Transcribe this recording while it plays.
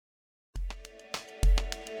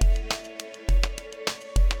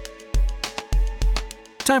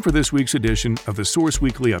Time for this week's edition of the Source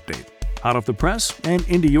Weekly Update, hot off the press and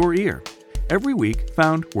into your ear. Every week,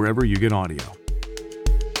 found wherever you get audio.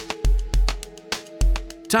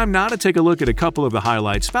 Time now to take a look at a couple of the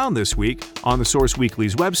highlights found this week on the Source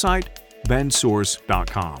Weekly's website,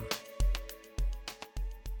 bensource.com.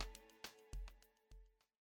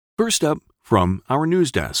 First up, from our news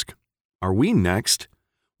desk. Are we next?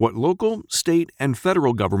 What local, state, and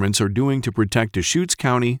federal governments are doing to protect Deschutes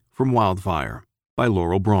County from wildfire, by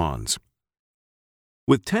Laurel Bronze.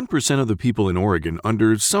 With 10% of the people in Oregon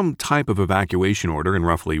under some type of evacuation order and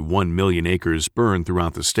roughly 1 million acres burned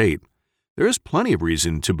throughout the state, there is plenty of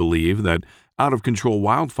reason to believe that out-of-control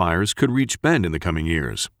wildfires could reach Bend in the coming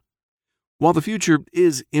years. While the future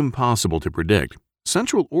is impossible to predict,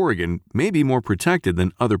 Central Oregon may be more protected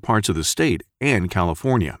than other parts of the state and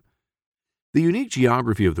California. The unique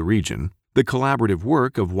geography of the region, the collaborative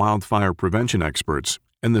work of wildfire prevention experts,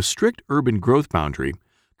 and the strict urban growth boundary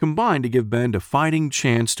combine to give Bend a fighting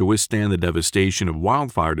chance to withstand the devastation of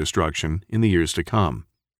wildfire destruction in the years to come.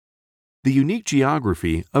 The unique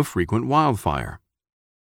geography of frequent wildfire.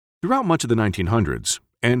 Throughout much of the 1900s,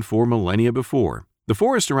 and for millennia before, the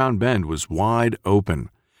forest around Bend was wide open,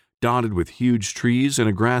 dotted with huge trees and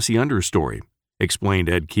a grassy understory, explained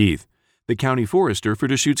Ed Keith, the county forester for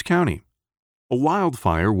Deschutes County. A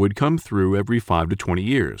wildfire would come through every 5 to 20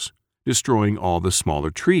 years, destroying all the smaller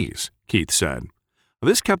trees, Keith said.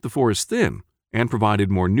 This kept the forest thin and provided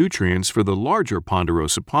more nutrients for the larger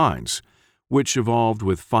ponderosa pines, which evolved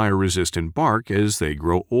with fire-resistant bark as they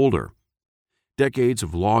grow older. Decades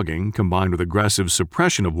of logging combined with aggressive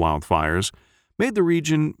suppression of wildfires made the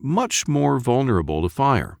region much more vulnerable to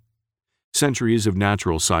fire. Centuries of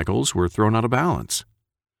natural cycles were thrown out of balance.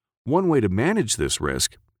 One way to manage this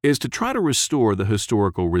risk is to try to restore the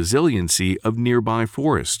historical resiliency of nearby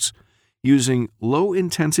forests, using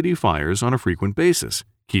low-intensity fires on a frequent basis,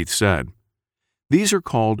 Keith said. These are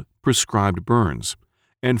called prescribed burns,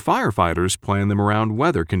 and firefighters plan them around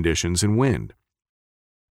weather conditions and wind.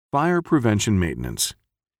 Fire prevention maintenance.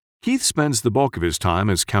 Keith spends the bulk of his time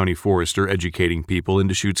as county forester educating people in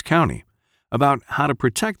Deschutes County about how to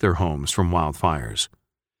protect their homes from wildfires.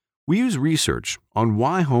 We use research on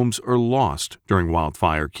why homes are lost during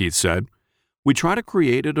wildfire, Keith said. We try to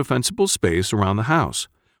create a defensible space around the house,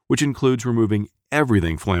 which includes removing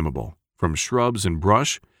everything flammable, from shrubs and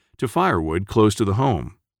brush to firewood close to the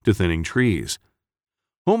home, to thinning trees.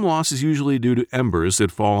 Home loss is usually due to embers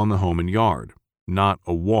that fall on the home and yard, not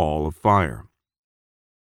a wall of fire.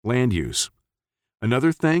 Land use.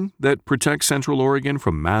 Another thing that protects Central Oregon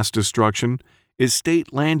from mass destruction is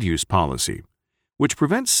state land use policy, which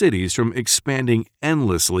prevents cities from expanding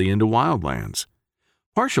endlessly into wildlands.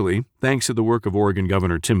 Partially thanks to the work of Oregon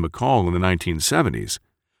Governor Tim McCall in the 1970s,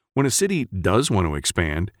 when a city does want to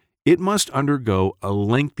expand, it must undergo a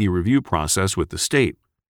lengthy review process with the state.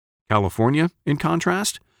 California, in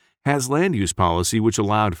contrast, has land use policy which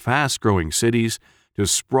allowed fast-growing cities to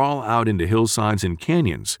sprawl out into hillsides and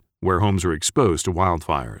canyons where homes are exposed to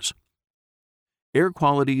wildfires. Air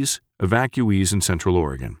qualities, evacuees in Central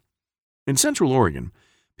Oregon. In Central Oregon,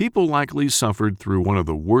 people likely suffered through one of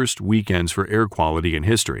the worst weekends for air quality in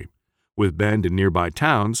history, with Bend and nearby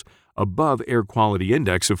towns above air quality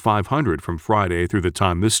index of 500 from Friday through the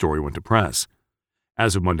time this story went to press.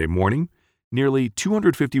 As of Monday morning, nearly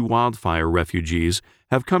 250 wildfire refugees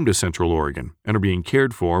have come to Central Oregon and are being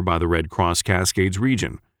cared for by the Red Cross Cascades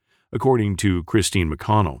region, according to Christine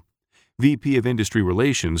McConnell, VP of Industry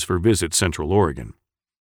Relations for Visit Central Oregon.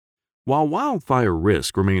 While wildfire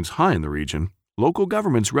risk remains high in the region, local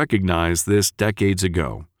governments recognized this decades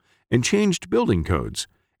ago and changed building codes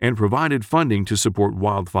and provided funding to support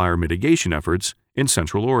wildfire mitigation efforts in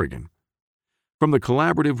Central Oregon. From the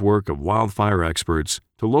collaborative work of wildfire experts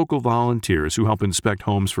to local volunteers who help inspect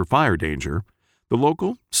homes for fire danger, the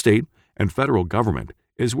local, state, and federal government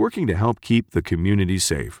is working to help keep the community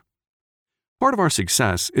safe. Part of our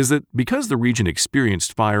success is that because the region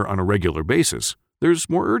experienced fire on a regular basis, there's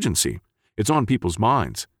more urgency. It's on people's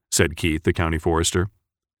minds, said Keith, the county forester.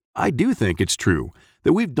 I do think it's true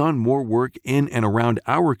that we've done more work in and around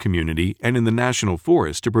our community and in the national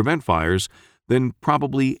forest to prevent fires than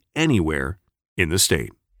probably anywhere in the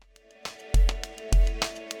state.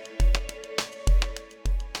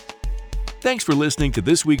 Thanks for listening to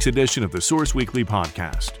this week's edition of the Source Weekly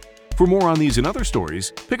podcast. For more on these and other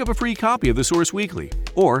stories, pick up a free copy of the Source Weekly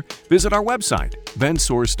or visit our website,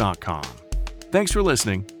 bensource.com. Thanks for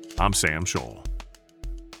listening. I'm Sam Scholl.